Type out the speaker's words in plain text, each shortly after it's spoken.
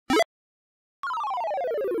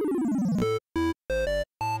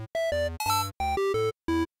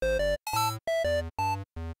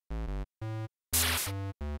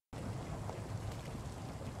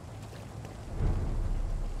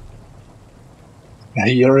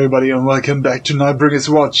Hey everybody and welcome back to Nightbringer's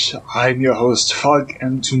Watch. I'm your host Falk,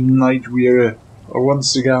 and tonight we are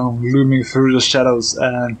once again looming through the shadows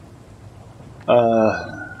and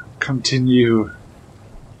continue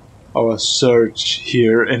our search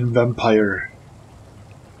here in Vampyr.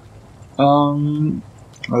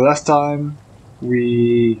 Last time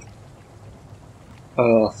we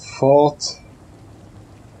fought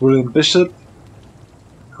William Bishop,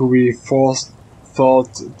 who we thought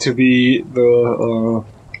to be the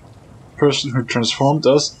person who transformed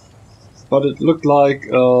us, but it looked like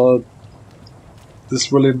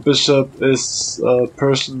this William Bishop is a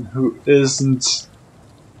person who isn't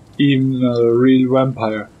even a real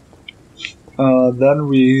vampire. Then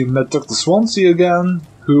we met Dr. Swansea again,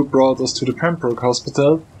 who brought us to the Pembroke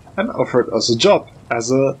Hospital and offered us a job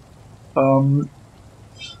as a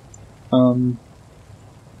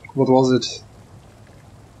what was it?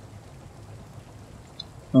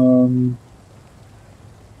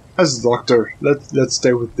 As a doctor. Let's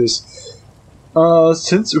stay with this.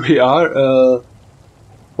 Since we are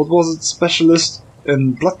what was it, specialist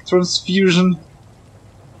in blood transfusion?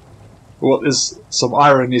 What is some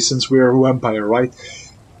irony since we are a vampire, right?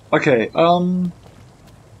 Okay,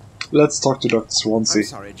 let's talk to Dr. Swansea. I'm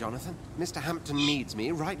sorry, Jonathan. Mr. Hampton needs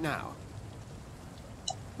me right now.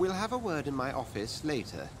 We'll have a word in my office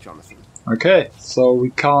later, Jonathan. Okay, so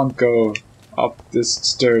we can't go up this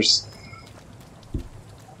stairs.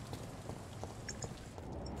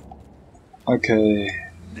 Okay.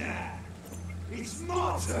 Nah, it's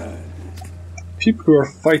my turn. People are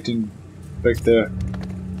fighting back there.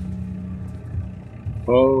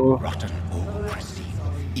 Oh. Rotten oppressive.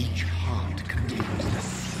 Each heart contains the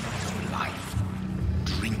seeds of life.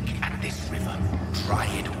 Drink at this river. Try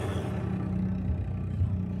it all.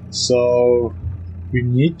 So we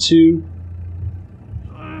need to.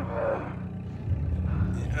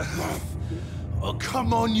 Oh,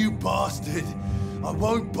 come on, you bastard. I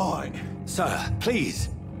won't bite. Sir, please.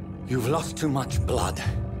 You've lost too much blood.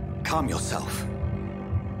 Calm yourself.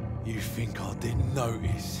 You think I didn't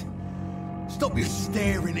notice? Stop your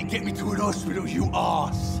staring and get me to an hospital, you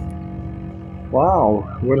arse.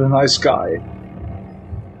 Wow, what a nice guy.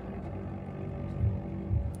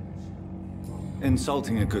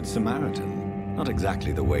 Insulting a good Samaritan. Not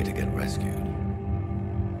exactly the way to get rescued.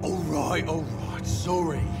 Alright,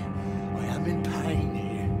 sorry. I am in pain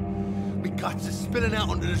here. My guts are spilling out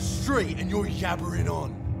onto the street and you're yabbering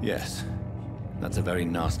on. Yes. That's a very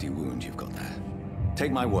nasty wound you've got there.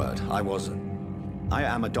 Take my word, I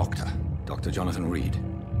am a doctor. Dr. Jonathan Reid.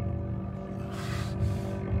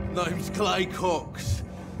 Name's Clay Cox.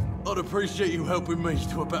 I'd appreciate you helping me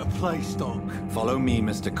to a better place, Doc. Follow me,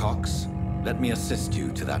 Mr. Cox. Let me assist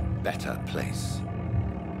you to that better place.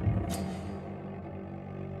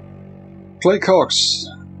 Clay Cox.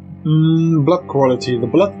 Blood quality. The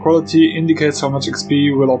blood quality indicates how much XP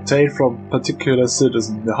you will obtain from a particular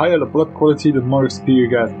citizen. The higher the blood quality, the more XP you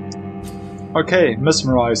get. Okay,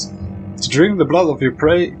 mesmerize. To drink the blood of your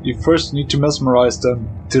prey, you first need to mesmerize them,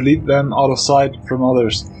 to lead them out of sight from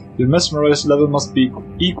others. Your mesmerize level must be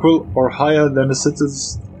equal or higher than the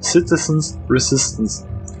citizen's resistance.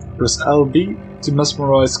 Press LB to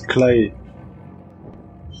mesmerize Clay.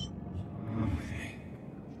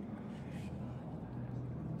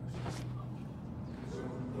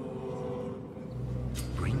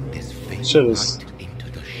 Shadows.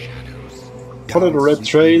 Follow the red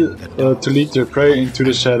trail to lead your prey into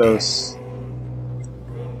the shadows.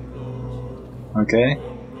 Okay.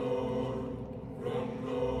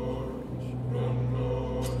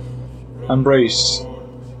 Embrace.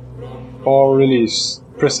 Or release.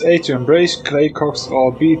 Press A to embrace Clay Cox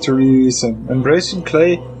or B to release him. Embracing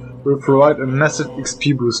Clay will provide a massive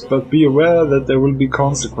XP boost, but be aware that there will be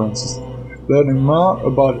consequences. Learning more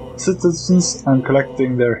about citizens and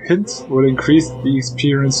collecting their hints will increase the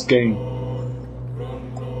experience gain.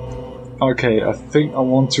 Okay, I think I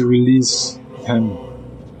want to release him.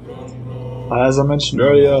 As I mentioned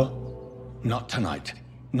earlier... Not tonight.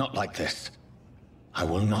 Not like this. I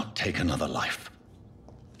will not take another life.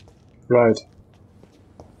 Right.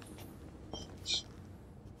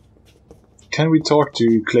 Can we talk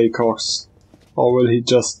to Clay Cox? Or will he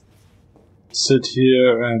just sit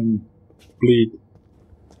here and bleed?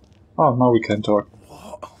 Oh, now we can talk.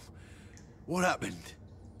 What happened?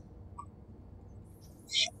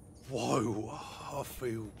 Whoa, I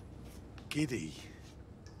feel giddy.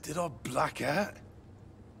 Did I black out?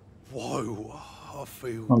 Whoa, I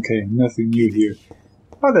feel... Okay, nothing new here.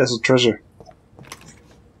 Oh, there's a treasure.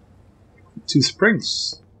 2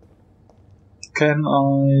 springs. Can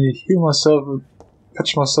I heal myself,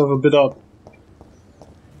 patch myself a bit up?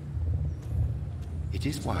 It It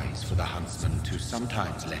is wise for the huntsman to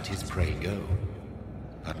sometimes let his prey go,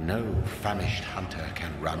 but no famished hunter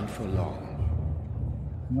can run for long.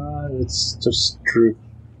 It's just true.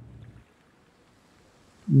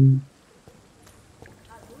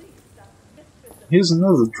 Here's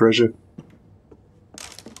another treasure.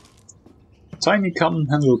 Tiny cotton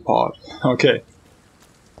handle part. Okay.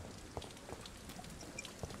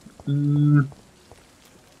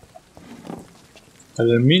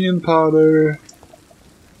 Aluminium powder.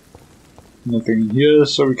 Nothing here,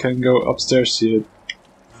 so we can go upstairs here.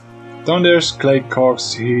 Down there's Clay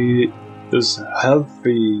Cox. He is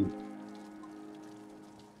healthy.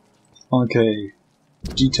 Okay.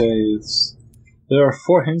 Details. There are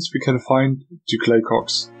 4 hints we can find to Clay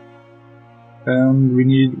Cox. And we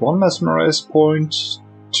need 1 mesmerize point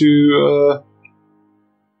to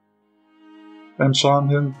enchant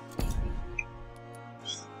him.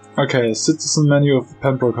 Okay, citizen menu of the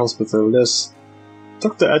Pembroke Hospital. There's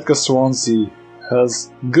Dr. Edgar Swansea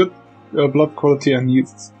has good blood quality and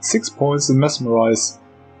needs 6 points in mesmerize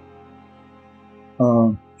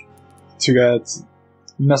to get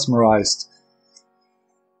mesmerized.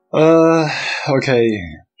 Okay.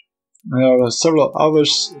 There are several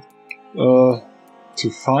others to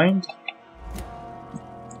find,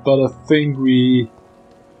 but I think we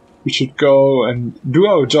should go and do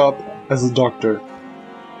our job as a doctor.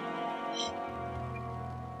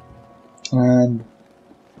 And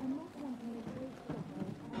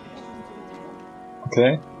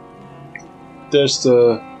okay, there's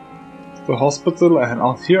the hospital, and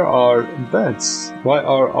out here are beds. Why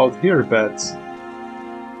are out here beds?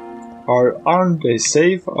 Aren't they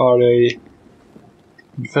safe? Are they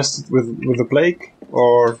infested with the plague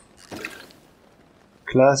or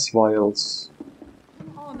glass vials?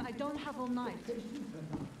 I don't have all night.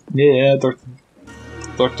 Yeah,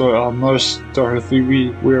 Doctor, Nurse Dorothy,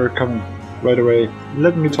 we are coming right away.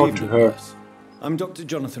 Let me talk to her. I'm Dr.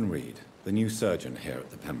 Jonathan Reid, the new surgeon here at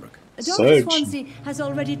the Pembroke. Dr. Swansea has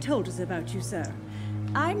already told us about you, sir.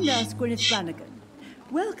 I'm Nurse Gwyneth Brannigan.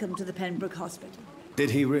 Welcome to the Pembroke Hospital. Did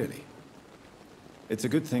he really? It's a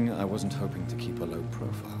good thing I wasn't hoping to keep a low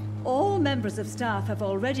profile. All members of staff have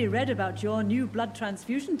already read about your new blood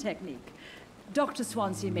transfusion technique. Dr.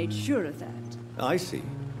 Swansea made sure of that. I see.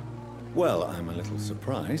 Well, I'm a little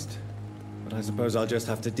surprised, but I suppose I'll just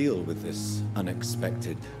have to deal with this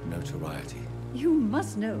unexpected notoriety. You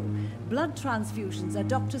must know, blood transfusions are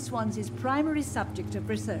Dr. Swansea's primary subject of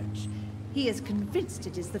research. He is convinced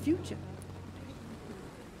it is the future.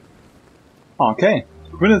 Okay,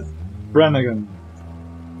 Gwyneth Brannigan.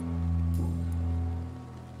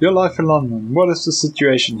 Your life in London, what is the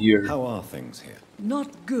situation here? How are things here?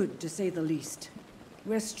 Not good, to say the least.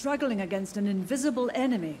 We're struggling against an invisible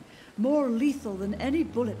enemy, more lethal than any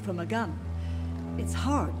bullet from a gun. It's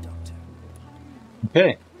hard, Doctor.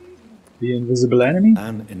 Okay. The invisible enemy?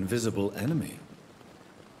 An invisible enemy?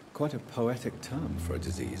 Quite a poetic term for a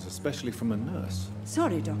disease, especially from a nurse.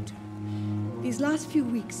 Sorry, Doctor. These last few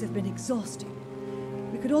weeks have been exhausting.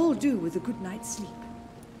 We could all do with a good night's sleep.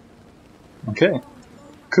 Okay.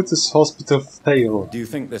 Could this hospital fail? Do you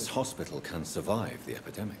think this hospital can survive the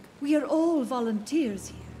epidemic? We are all volunteers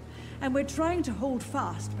here, and we're trying to hold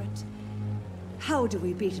fast, but how do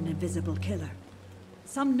we beat an invisible killer?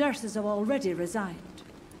 Some nurses have already resigned.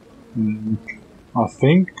 I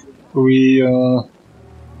think we,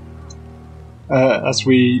 as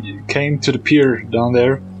we came to the pier down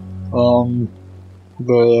there,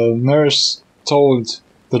 the nurse told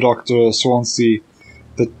the Dr. Swansea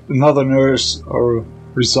that another nurse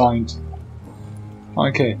resigned.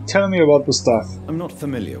 Okay, tell me about the staff. I'm not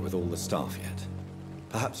familiar with all the staff yet.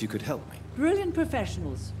 Perhaps you could help me. Brilliant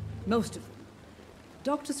professionals, most of them.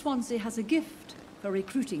 Dr. Swansea has a gift for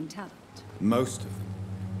recruiting talent. Most of them.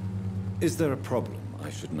 Is there a problem I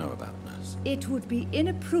should know about, nurse? It would be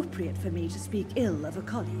inappropriate for me to speak ill of a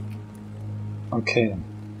colleague. Okay.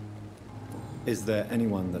 Is there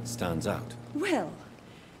anyone that stands out? Well,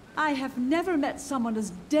 I have never met someone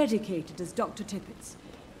as dedicated as Dr. Tippett's.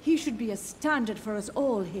 He should be a standard for us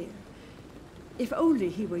all here. If only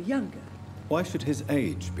he were younger. Why should his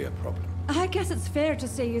age be a problem? I guess it's fair to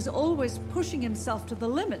say he's always pushing himself to the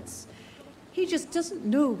limits. He just doesn't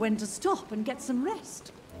know when to stop and get some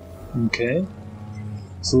rest. Okay.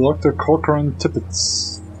 So Dr. Corcoran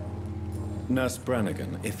Tippets. Nurse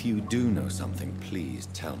Brannigan, if you do know something, please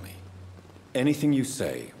tell me. Anything you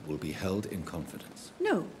say will be held in confidence.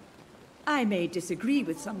 No. I may disagree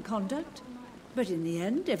with some conduct, but in the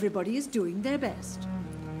end, everybody is doing their best.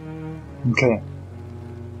 Okay.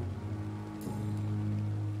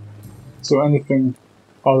 So anything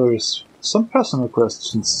others? Some personal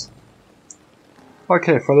questions.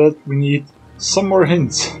 Okay, for that we need Some more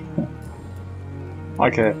hints.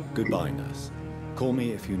 Okay. Goodbye, nurse. Call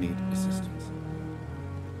me if you need assistance.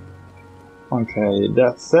 Okay,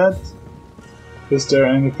 that's it. Is there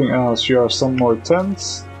anything else? Here are some more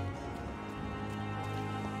tents.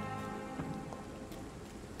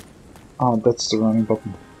 Ah, that's the running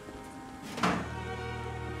button.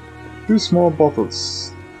 2 small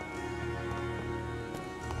bottles.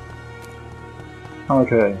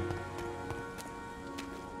 Okay.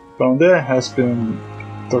 Down there has been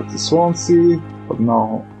Dr. Swansea, but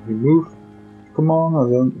now we move. Come on,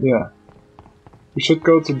 and then, yeah. We should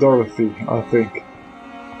go to Dorothy, I think.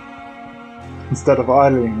 Instead of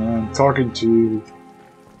idling and talking to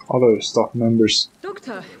other staff members.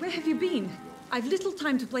 Doctor, where have you been? I've little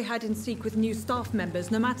time to play hide and seek with new staff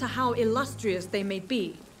members, no matter how illustrious they may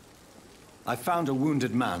be. I found a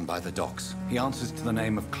wounded man by the docks. He answers to the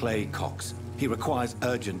name of Clay Cox. He requires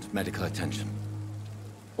urgent medical attention.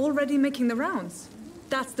 Already making the rounds?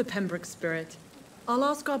 That's the Pembroke spirit. I'll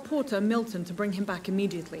ask our porter, Milton, to bring him back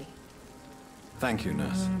immediately. Thank you,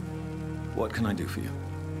 nurse. What can I do for you?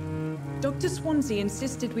 Dr. Swansea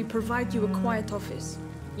insisted we provide you a quiet office.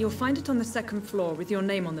 You'll find it on the 2nd floor with your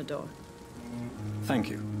name on the door. Thank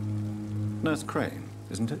you. Nurse Crane,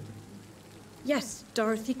 isn't it? Yes,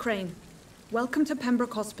 Dorothy Crane. Welcome to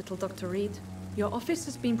Pembroke Hospital, Dr. Reid. Your office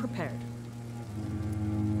has been prepared.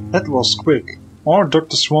 That was quick. Or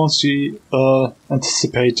Dr. Swansea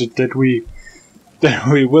anticipated that we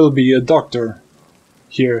will be a doctor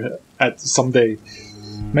here at someday.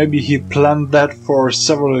 Maybe he planned that for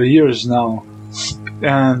several years now,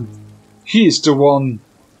 and he's the one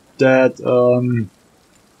that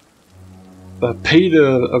paid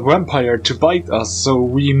a vampire to bite us, so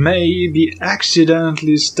we maybe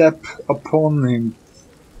accidentally step upon him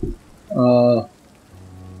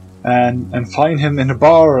and find him in a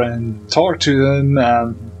bar and talk to him,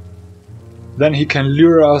 and then he can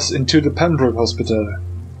lure us into the Pembroke Hospital.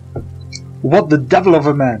 What the devil of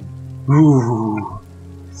a man! Ooh.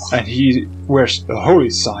 And he wears a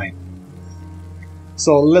holy sign.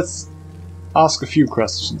 So let's ask a few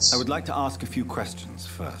questions. I would like to ask a few questions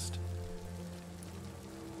first.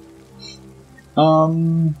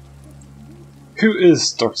 Who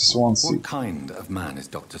is Dr. Swansea? What kind of man is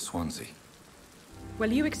Dr. Swansea?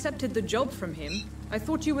 Well, you accepted the job from him. I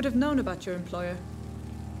thought you would have known about your employer.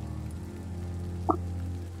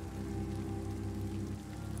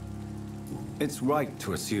 It's right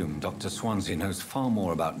to assume Dr. Swansea knows far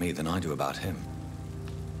more about me than I do about him.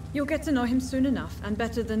 You'll get to know him soon enough, and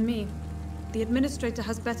better than me. The administrator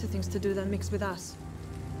has better things to do than mix with us.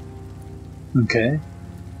 Okay.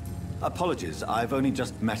 Apologies, I've only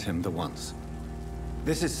just met him the once.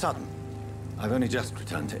 This is sudden. I've only just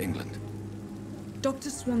returned to England.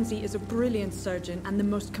 Dr. Swansea is a brilliant surgeon and the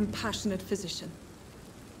most compassionate physician.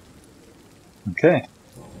 Okay.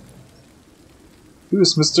 Who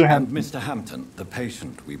is Mr. And Hampton? Mr. Hampton, the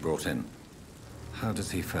patient we brought in. How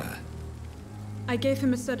does he fare? I gave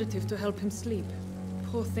him a sedative to help him sleep.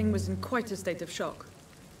 Poor thing was in quite a state of shock.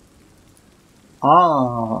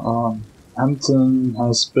 Hampton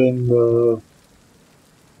has been the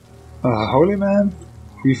holy man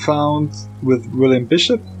we found with William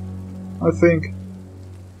Bishop, I think.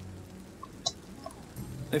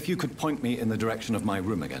 If you could point me in the direction of my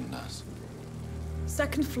room again, nurse.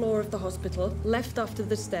 2nd floor of the hospital, left after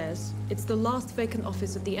the stairs. It's the last vacant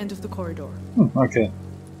office at the end of the corridor. Okay.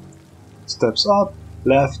 Steps up,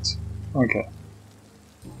 left. Okay.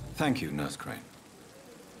 Thank you, Nurse Crane.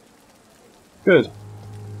 Good.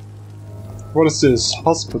 What is this?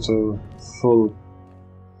 Hospital full.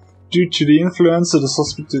 Due to the influenza, this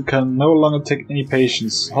hospital can no longer take any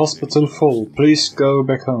patients. Hospital full. Please go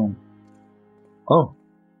back home. Oh,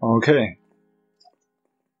 okay.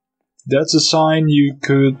 That's a sign you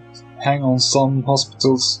could hang on some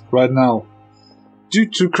hospitals right now. Due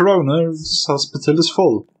to corona, this hospital is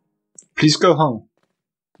full. Please go home.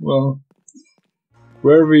 Well,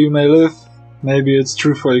 wherever you may live, maybe it's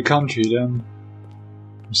true for your country, then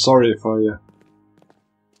I'm sorry for you.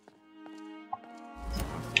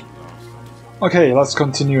 Okay, let's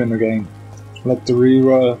continue in the game. Let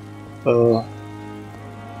the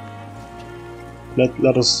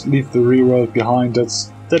let us leave the real world behind.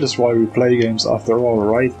 That is why we play games after all,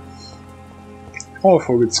 right?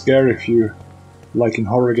 Awful bit scary if you like in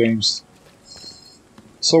horror games.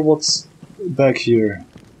 So what's back here?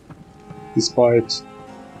 Despite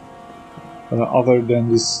other than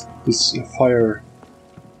this fire.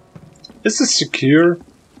 Is this secure?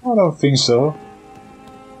 I don't think so.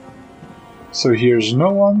 So here's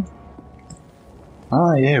no one.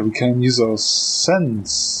 Ah yeah, we can use our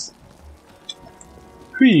sense.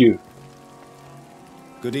 Who are you?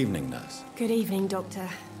 Good evening, nurse. Good evening, Doctor.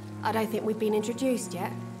 I don't think we've been introduced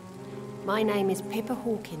yet. My name is Pippa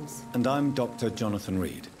Hawkins. And I'm Dr. Jonathan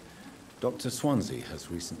Reid. Dr. Swansea has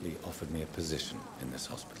recently offered me a position in this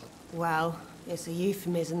hospital. Well, it's a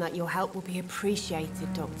euphemism that your help will be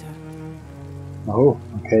appreciated, Doctor. Oh,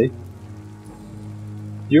 okay.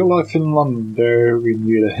 Your life in London, there we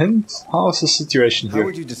need a hint. How's the situation here? How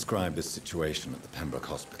would you describe the situation at the Pembroke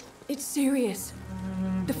Hospital? It's serious.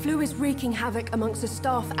 The flu is wreaking havoc amongst the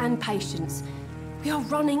staff and patients. We are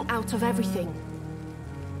running out of everything.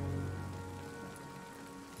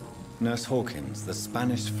 Nurse Hawkins, the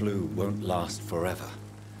Spanish flu won't last forever.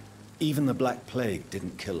 Even the Black Plague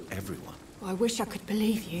didn't kill everyone. I wish I could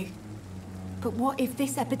believe you. But what if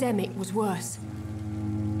this epidemic was worse?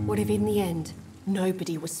 What if in the end,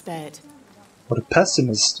 nobody was spared? What a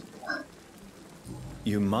pessimist.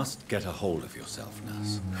 You must get a hold of yourself,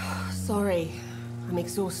 nurse. Sorry, I'm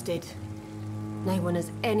exhausted. No one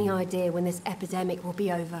has any idea when this epidemic will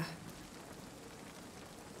be over.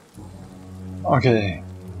 Okay.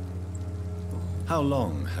 How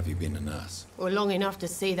long have you been a nurse? Well, long enough to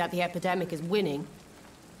see that the epidemic is winning.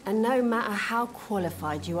 And no matter how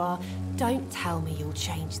qualified you are, don't tell me you'll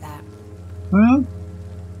change that. Hmm?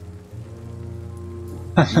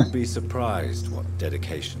 You'd be surprised what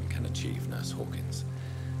dedication can achieve, Nurse Hawkins.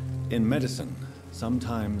 In medicine,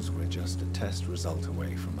 sometimes we're just a test result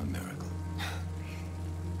away from a miracle.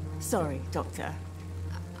 Sorry, Doctor.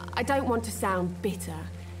 I don't want to sound bitter,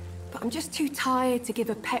 but I'm just too tired to give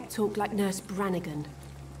a pep talk like Nurse Brannigan.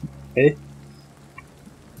 Eh?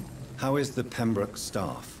 How is the Pembroke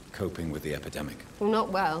staff coping with the epidemic? Well, not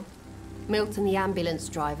well. Milton, the ambulance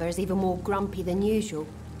driver, is even more grumpy than usual,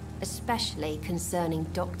 especially concerning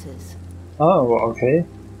doctors. Oh, okay.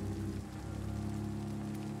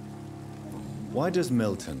 Why does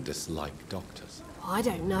Milton dislike doctors? I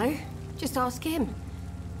don't know. Just ask him.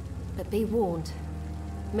 But be warned,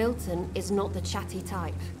 Milton is not the chatty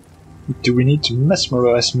type. Do we need to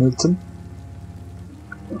mesmerize Milton?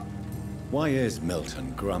 Why is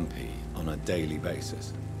Milton grumpy on a daily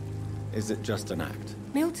basis? Is it just an act?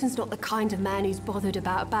 Milton's not the kind of man who's bothered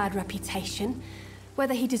about a bad reputation,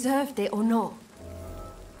 whether he deserved it or not.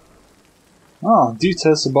 Ah,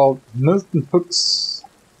 details about Milton Hooks.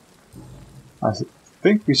 I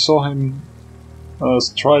think we saw him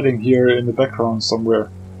striding here in the background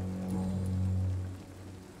somewhere.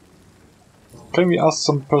 Can we ask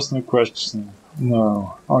some personal questions?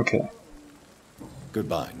 No. Okay.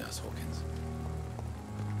 Goodbye, Nurse Hawkins.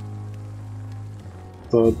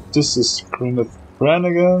 So this is Gwyneth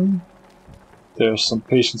Brannigan. There's some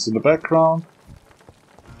patients in the background.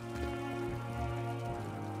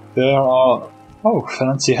 There are... oh,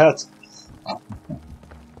 fancy hat.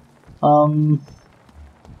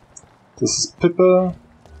 This is Pippa.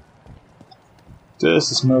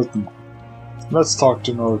 This is Milton. Let's talk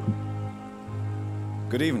to Milton.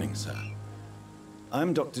 Good evening, sir.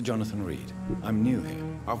 I'm Dr. Jonathan Reid. I'm new here.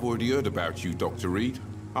 I've already heard about you, Dr. Reid.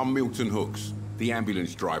 I'm Milton Hooks, the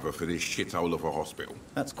ambulance driver for this shithole of a hospital.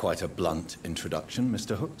 That's quite a blunt introduction,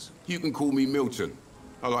 Mr. Hooks. You can call me Milton.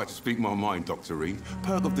 I like to speak my mind, Dr. Reid.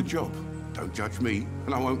 Perk of the job. Don't judge me,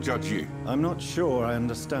 and I won't judge you. I'm not sure I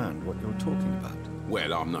understand what you're talking about.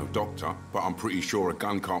 Well, I'm no doctor, but I'm pretty sure a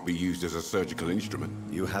gun can't be used as a surgical instrument.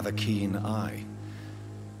 You have a keen eye.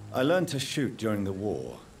 I learned to shoot during the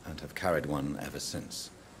war, and have carried one ever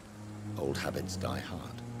since. Old habits die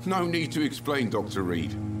hard. No need to explain, Dr.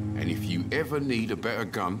 Reid. And if you ever need a better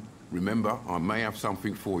gun, remember, I may have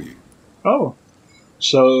something for you. Oh.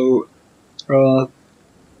 So,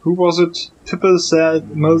 who was it? Pippa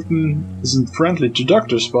said Milton isn't friendly to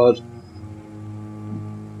doctors, but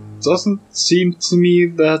doesn't seem to me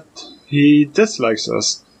that he dislikes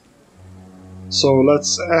us. So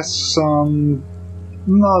let's ask some...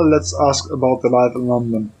 no, let's ask about the life in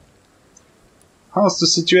London. How's the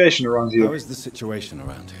situation around here? How is the situation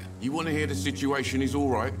around here? You want to hear the situation is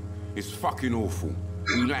alright? It's fucking awful.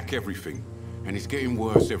 We lack everything, and it's getting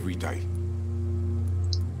worse every day.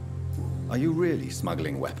 Are you really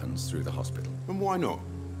smuggling weapons through the hospital? And why not?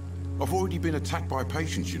 I've already been attacked by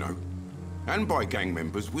patients, you know. And by gang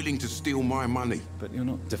members willing to steal my money. But you're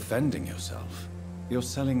not defending yourself. You're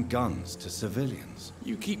selling guns to civilians.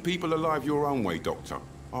 You keep people alive your own way, Doctor.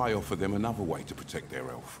 I offer them another way to protect their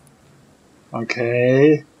health.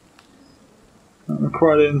 Okay.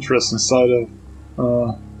 Quite an interesting side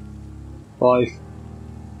of life.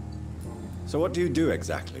 So what do you do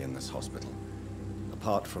exactly in this hospital?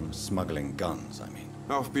 Apart from smuggling guns, I mean.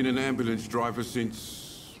 I've been an ambulance driver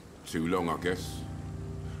since... too long, I guess.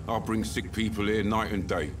 I bring sick people here night and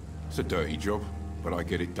day. It's a dirty job, but I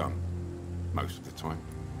get it done. Most of the time.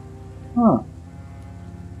 Huh.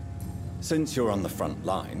 Since you're on the front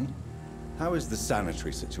line, how is the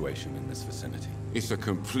sanitary situation in this vicinity? It's a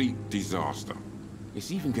complete disaster.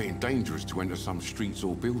 It's even getting dangerous to enter some streets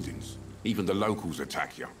or buildings. Even the locals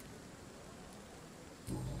attack you.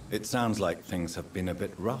 It sounds like things have been a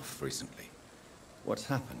bit rough recently. What's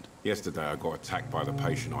happened? Yesterday I got attacked by the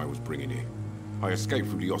patient I was bringing here. I escaped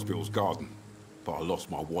through the hospital's garden, but I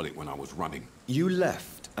lost my wallet when I was running. You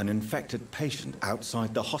left an infected patient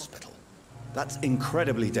outside the hospital? That's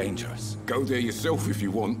incredibly dangerous. Go there yourself if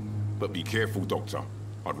you want, but be careful, Doctor.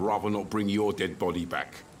 I'd rather not bring your dead body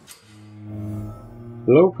back.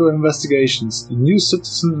 Local investigations. A new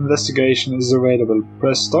citizen investigation is available.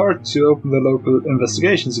 Press start to open the local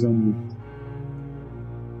investigations menu.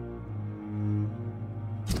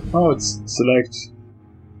 Oh, it's select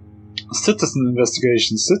citizen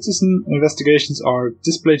investigations. Citizen investigations are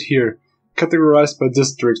displayed here, categorized by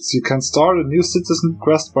districts. You can start a new citizen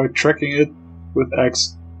quest by tracking it with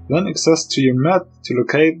X. Then access to your map to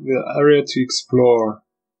locate the area to explore.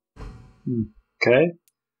 Okay,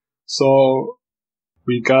 so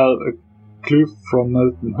we got a clue from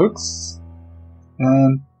Milton Hooks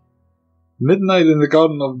and Midnight in the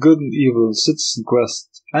Garden of Good and Evil, citizen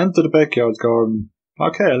quest. Enter the backyard garden.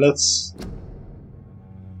 Okay, let's...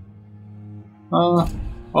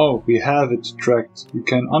 oh, we have it tracked. We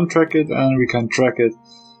can untrack it and we can track it.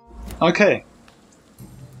 Okay.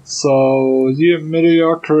 So, your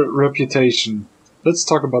mediocre reputation. Let's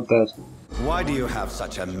talk about that. Why do you have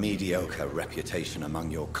such a mediocre reputation among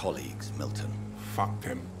your colleagues, Milton? Fuck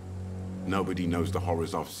them. Nobody knows the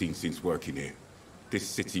horrors I've seen since working here. This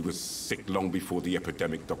city was sick long before the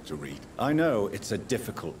epidemic, Dr. Reid. I know it's a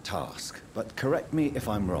difficult task, but correct me if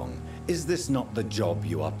I'm wrong. Is this not the job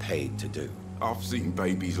you are paid to do? I've seen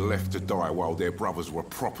babies left to die while their brothers were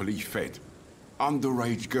properly fed.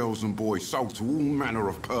 Underage girls and boys sold to all manner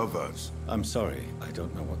of perverts. I'm sorry, I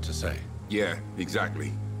don't know what to say. Yeah,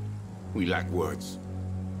 exactly. We lack words.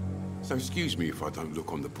 So excuse me if I don't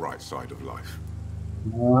look on the bright side of life.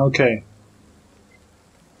 Okay.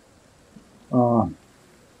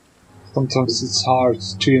 Sometimes it's hard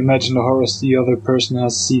to imagine the horrors the other person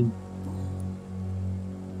has seen.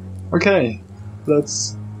 Okay,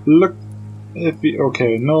 let's look if we...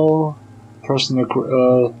 Okay, no personal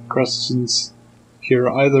questions here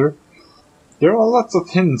either. There are lots of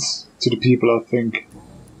hints to the people, I think.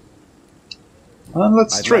 And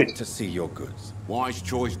let's trade. I'd like to see your goods. Wise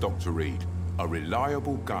choice, Dr. Reid. A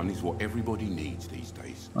reliable gun is what everybody needs these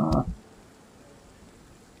days.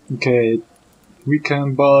 Okay, we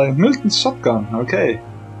can buy Milton's shotgun, okay.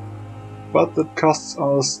 But that costs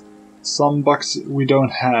us some bucks we don't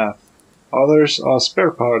have. Others are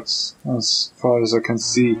spare parts, as far as I can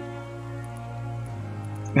see.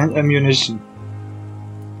 And ammunition.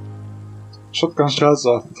 Shotgun shells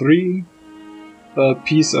are 3 a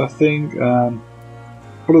piece, I think, and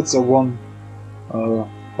bullets are 1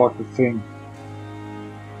 bucket thing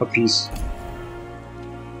a piece.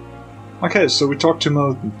 Okay, so we talked to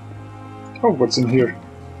Milton. Oh, what's in here?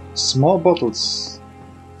 Small bottles.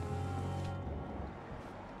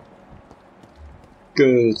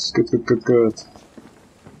 Good.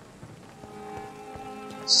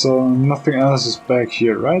 So nothing else is back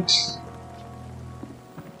here, right?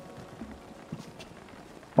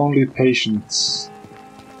 Only patients.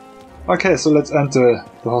 Okay, so let's enter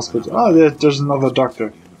the hospital. Oh, there's another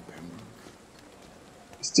doctor.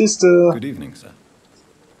 Is this the... Good evening, sir.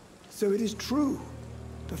 So it is true.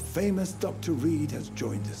 The famous Dr. Reid has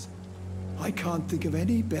joined us. I can't think of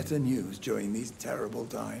any better news during these terrible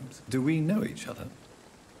times. Do we know each other?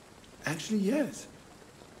 Actually, yes.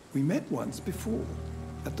 We met once before,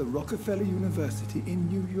 at the Rockefeller University in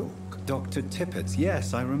New York. Dr. Tippett,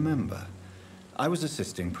 yes, I remember. I was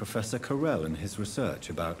assisting Professor Carell in his research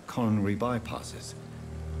about coronary bypasses.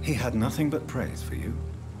 He had nothing but praise for you.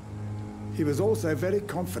 He was also very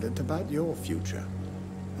confident about your future.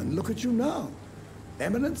 And look at you now.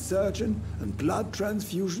 Eminent surgeon and blood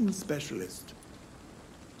transfusion specialist.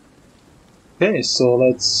 Okay, so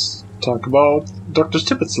let's talk about Dr.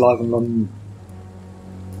 Tippett's life in London.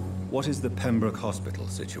 What is the Pembroke Hospital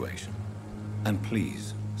situation? And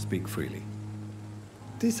please, speak freely.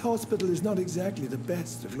 This hospital is not exactly the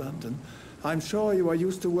best of London. I'm sure you are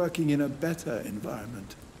used to working in a better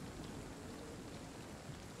environment.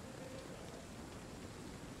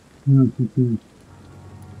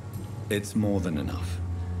 It's more than enough.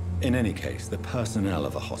 In any case, the personnel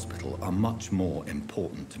of a hospital are much more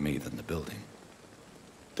important to me than the building.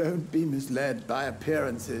 Don't be misled by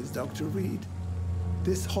appearances, Dr. Reid.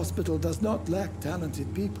 This hospital does not lack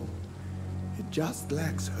talented people. It just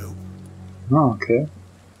lacks hope. Oh, okay.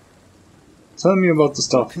 Tell me about the What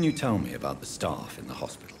staff. can you tell me about the staff in the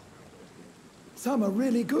hospital? Some are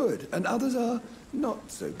really good, and others are not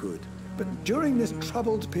so good. But during this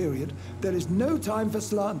troubled period, there is no time for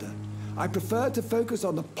slander. I prefer to focus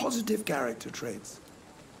on the positive character traits.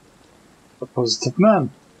 A positive man.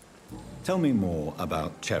 Tell me more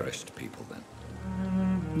about cherished people, then.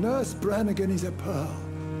 Nurse Brannigan is a pearl.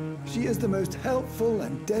 She is the most helpful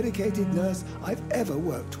and dedicated nurse I've ever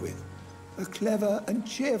worked with. A clever and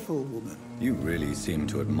cheerful woman. You really seem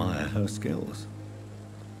to admire her skills.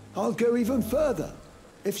 I'll go even further.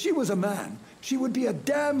 If she was a man, she would be a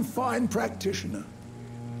damn fine practitioner.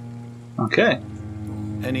 Okay.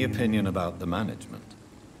 Any opinion about the management?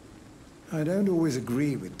 I don't always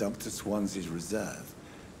agree with Dr. Swansea's reserve,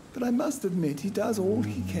 but I must admit he does all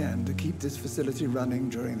he can to keep this facility running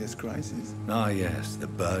during this crisis. Ah, yes, the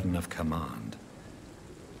burden of command.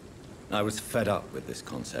 I was fed up with this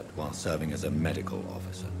concept while serving as a medical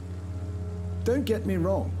officer. Don't get me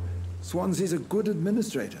wrong. Swansea's a good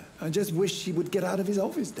administrator. I just wish he would get out of his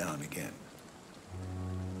office now and again.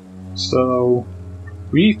 So,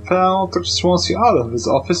 we found Dr. Swansea out of his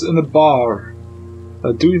office in a bar,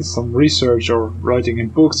 doing some research or writing in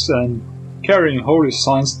books and carrying holy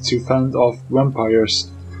signs to fend off vampires.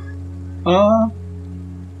 But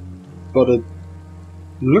it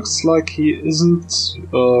looks like he isn't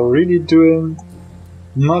really doing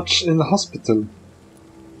much in the hospital.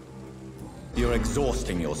 You're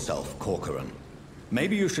exhausting yourself, Corcoran.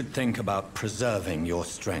 Maybe you should think about preserving your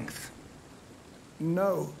strength.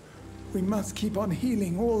 No. We must keep on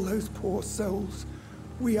healing all those poor souls.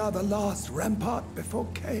 We are the last rampart before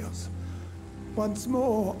chaos. Once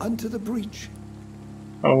more unto the breach.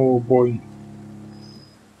 Oh boy.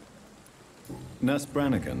 Nurse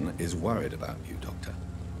Brannigan is worried about you, Doctor.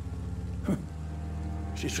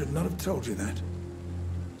 She should not have told you that.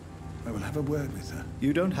 I will have a word with her.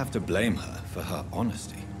 You don't have to blame her for her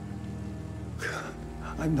honesty.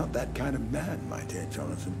 I'm not that kind of man, my dear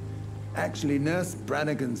Jonathan. Actually, Nurse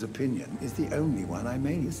Brannigan's opinion is the only one I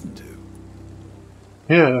may listen to.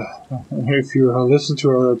 Yeah, if you listen to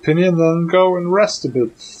her opinion, then go and rest a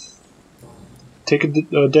bit. Take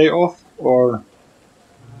a day off, or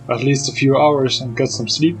at least a few hours, and get some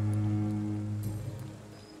sleep.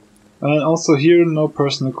 And also here, no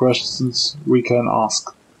personal questions we can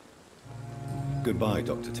ask. Goodbye,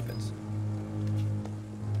 Dr. Tippett.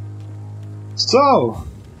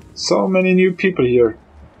 So many new people here.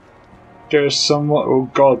 There's someone. Oh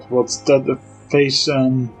God, what's that? A face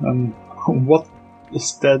and what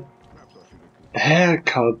is that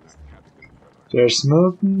haircut? There's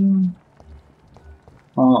Milton.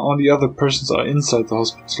 All the other persons are inside the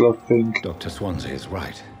hospital, I think. Dr. Swansea is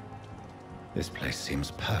right. This place seems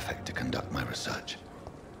perfect to conduct my research.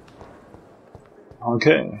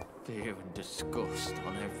 Okay. Fear and disgust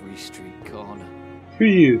on every street corner. Who are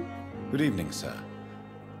you? Good evening, sir.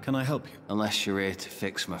 Can I help you? Unless you're here to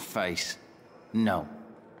fix my face. No.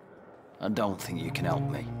 I don't think you can help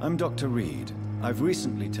me. I'm Dr. Reid. I've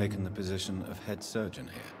recently taken the position of head surgeon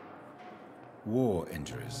here. War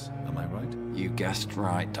injuries, am I right? You guessed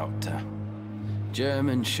right, Doctor.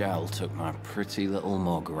 German shell took my pretty little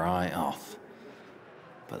mug right off.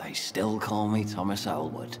 But they still call me Thomas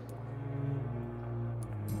Elwood.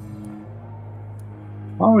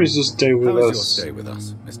 How is your stay with us? How is your stay with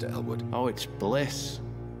us, Mr. Elwood? Oh, it's bliss.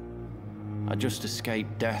 I just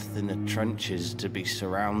escaped death in the trenches to be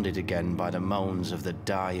surrounded again by the moans of the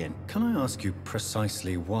dying. Can I ask you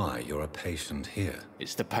precisely why you're a patient here?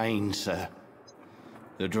 It's the pain, sir.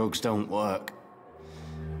 The drugs don't work.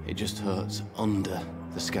 It just hurts under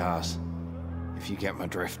the scars, if you get my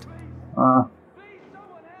drift.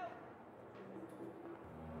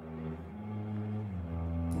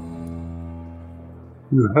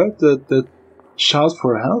 You heard that shout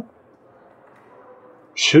for help?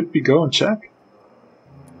 Should we go and check?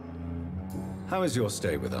 How is your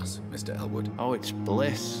stay with us, Mr. Elwood? Oh, it's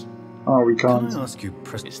bliss. Oh, we can't. Can I ask you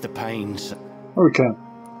It's the pain, sir. Oh, we can.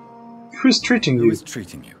 Who's treating you? Who is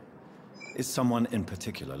treating you? Is someone in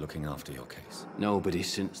particular looking after your case? Nobody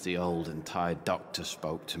since the old and tired doctor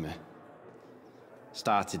spoke to me.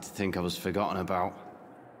 Started to think I was forgotten about.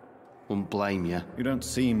 Wouldn't blame you. You don't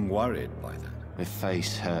seem worried by that. My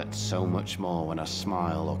face hurts so much more when I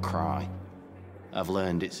smile or cry. I've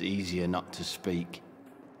learned it's easier not to speak.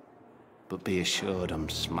 But be assured I'm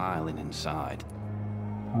smiling inside.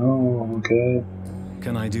 Oh, okay.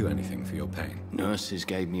 Can I do anything for your pain? Nurses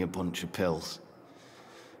gave me a bunch of pills.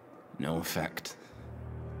 No effect.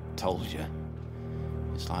 Told you.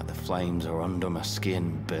 It's like the flames are under my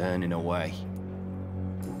skin, burning away.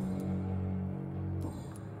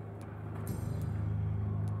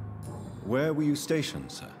 Where were you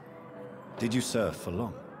stationed, sir? Did you serve for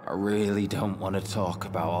long? I really don't want to talk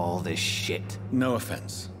about all this shit. No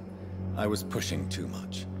offense. I was pushing too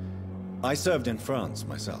much. I served in France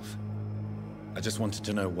myself. I just wanted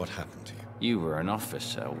to know what happened to you. You were an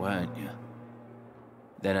officer, weren't you?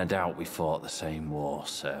 Then I doubt we fought the same war,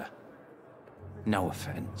 sir. No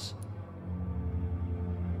offense.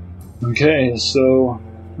 Okay, so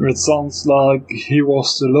it sounds like he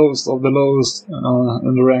was the lowest of the lowest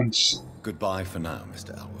in the ranks. Goodbye for now,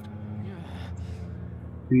 Mr. Elwood.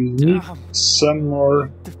 We need some more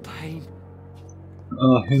The pain.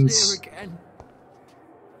 hints Here again.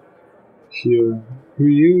 here.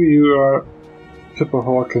 You are Pippa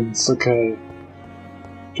Hawkins, okay.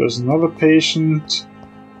 There's another patient.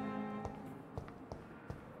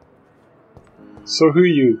 So who are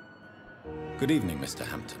you? Good evening, Mr.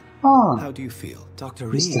 Hampton. Ah, How do you feel? Dr.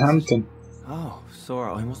 Reid. Mr. Hampton. Oh, sir,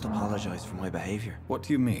 I must apologize for my behavior. What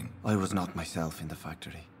do you mean? I was not myself in the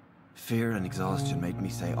factory. Fear and exhaustion made me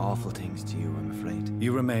say awful things to you, I'm afraid.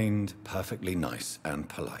 You remained perfectly nice and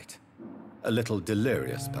polite. A little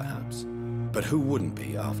delirious, perhaps. But who wouldn't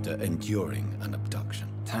be after enduring an abduction?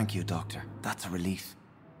 Thank you, Doctor. That's a relief.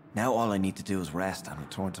 Now all I need to do is rest and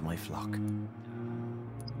return to my flock.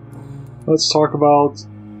 Let's talk about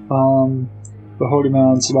the Holy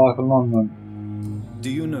Man's life in London. Do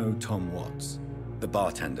you know Tom Watts, the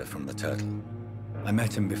bartender from the Turtle? I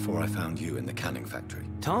met him before I found you in the canning factory.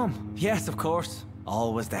 Tom? Yes, of course.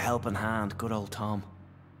 Always the helping hand, good old Tom.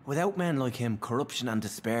 Without men like him, corruption and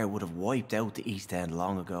despair would have wiped out the East End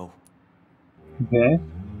long ago. Okay.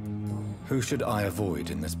 Who should I avoid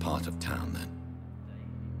in this part of town, then?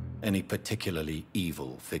 Any particularly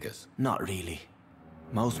evil figures? Not really.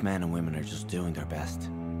 Most men and women are just doing their best.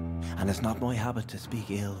 And it's not my habit to speak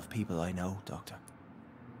ill of people I know, Doctor.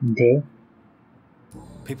 Okay.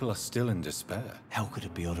 People are still in despair. How could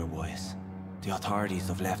it be otherwise? The authorities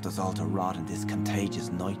have left us all to rot in this contagious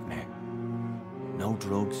nightmare. No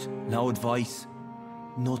drugs, no advice,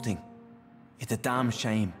 nothing. It's a damn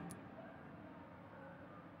shame.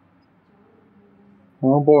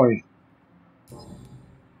 Oh boy.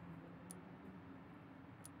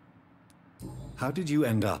 How did you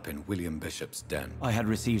end up in William Bishop's den? I had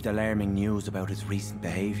received alarming news about his recent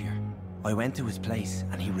behavior. I went to his place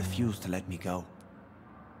and he refused to let me go.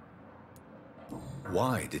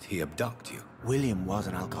 Why did he abduct you? William was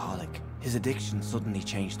an alcoholic. His addiction suddenly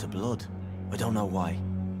changed to blood. I don't know why.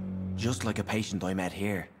 Just like a patient I met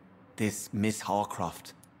here. This Miss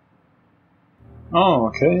Hawcroft. Oh,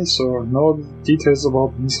 okay, so no details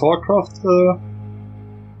about Miss Hawcroft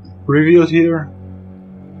revealed here.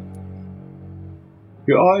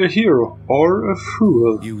 You are a hero, or a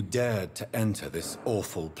fool. You dared to enter this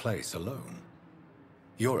awful place alone.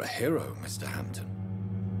 You're a hero, Mr. Hampton.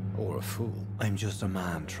 Or a fool. I'm just a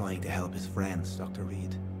man trying to help his friends, Dr.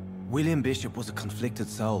 Reid. William Bishop was a conflicted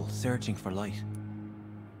soul, searching for light.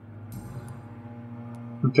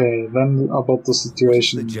 Okay, then about the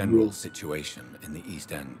situation. What's the general situation in the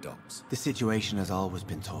East End docks? The situation has always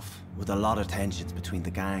been tough, with a lot of tensions between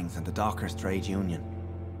the gangs and the Dockers Trade Union.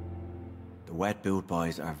 The Wet Boot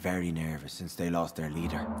Boys are very nervous since they lost their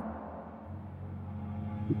leader.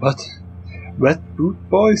 What? Wet Boot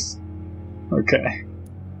Boys? Okay.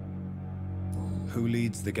 Who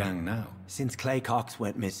leads the gang now? Since Clay Cox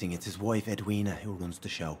went missing, it's his wife Edwina who runs the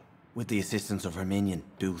show, with the assistance of her minion,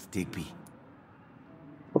 Booth Digby.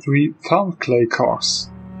 But we found Clay Cox,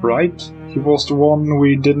 right? He was the one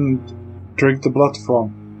we didn't drink the blood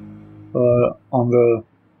from on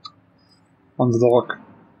the dock.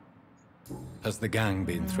 Has the gang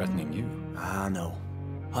been threatening you? Ah, no.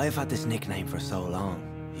 I've had this nickname for so long,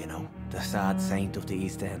 you know, the sad saint of the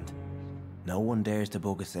East End. No one dares to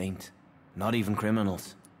bug a saint, not even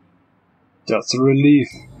criminals. That's a relief.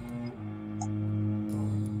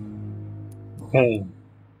 Hey.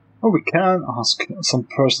 Oh, we can ask some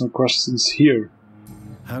personal questions here.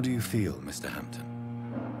 How do you feel, Mr. Hampton?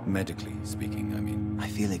 Medically speaking, I mean. I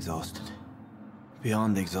feel exhausted.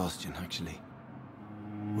 Beyond exhaustion, actually.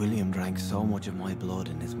 William drank so much of my blood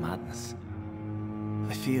in his madness.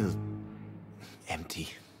 I feel empty.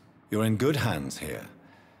 You're in good hands here.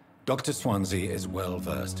 Dr. Swansea is well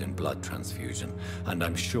versed in blood transfusion, and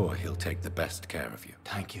I'm sure he'll take the best care of you.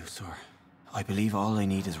 Thank you, sir. I believe all I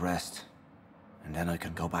need is rest. And then I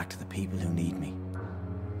can go back to the people who need me.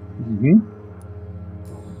 Mm-hmm.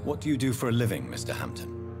 What do you do for a living, Mr.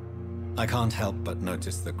 Hampton? I can't help but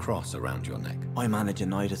notice the cross around your neck. I manage a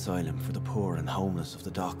night asylum for the poor and homeless of the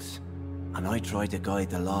docks. And I try to guide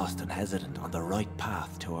the lost and hesitant on the right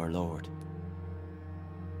path to our Lord.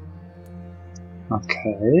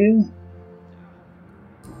 Okay.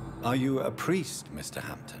 Are you a priest, Mr.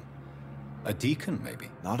 Hampton? A deacon, maybe?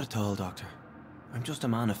 Not at all, Doctor. I'm just a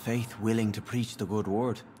man of faith willing to preach the good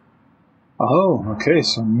word. Oh, okay,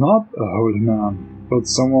 so not a holy man, but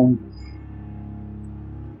someone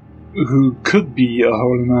who could be a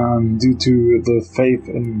holy man due to the faith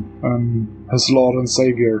in his Lord and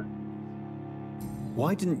Savior.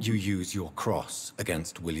 Why didn't you use your cross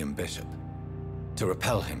against William Bishop? To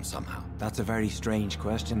repel him somehow? That's a very strange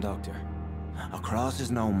question, Doctor. A cross is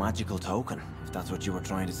no magical token, if that's what you were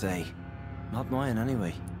trying to say. Not mine,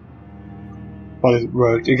 anyway. But it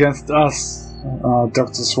worked against us.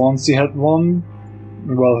 Dr. Swansea had one,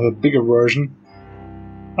 well, a bigger version,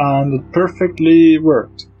 and it perfectly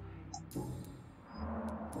worked.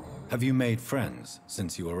 Have you made friends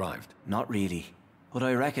since you arrived? Not really, but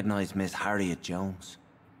I recognize Miss Harriet Jones.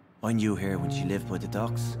 I knew her when she lived by the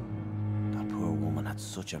docks. That poor woman had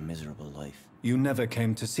such a miserable life. You never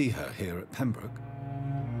came to see her here at Pembroke?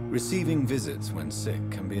 Receiving visits when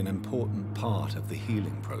sick can be an important part of the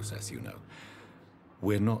healing process, you know.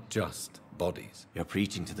 We're not just bodies. You're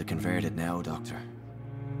preaching to the converted now, Doctor.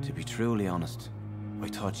 To be truly honest, I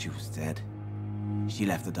thought she was dead. She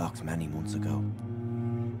left the docks many months ago.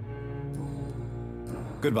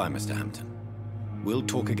 Goodbye, Mr. Hampton. We'll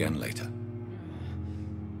talk again later.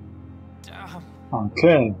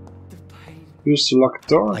 Okay. Here's the locked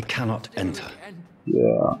door. I cannot enter.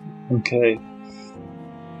 Yeah, okay.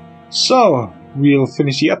 So, we'll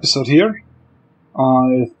finish the episode here.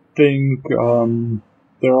 I think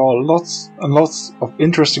there are lots and lots of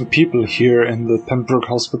interesting people here in the Pembroke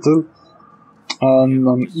Hospital. And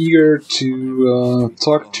I'm eager to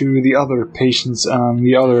talk to the other patients and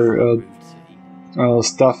the other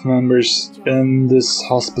staff members in this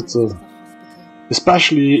hospital.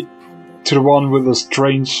 Especially to the one with a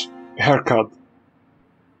strange haircut.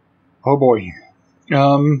 Oh boy.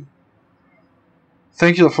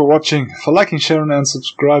 Thank you for watching, for liking, sharing and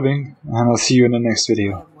subscribing, and I'll see you in the next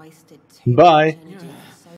video. Bye!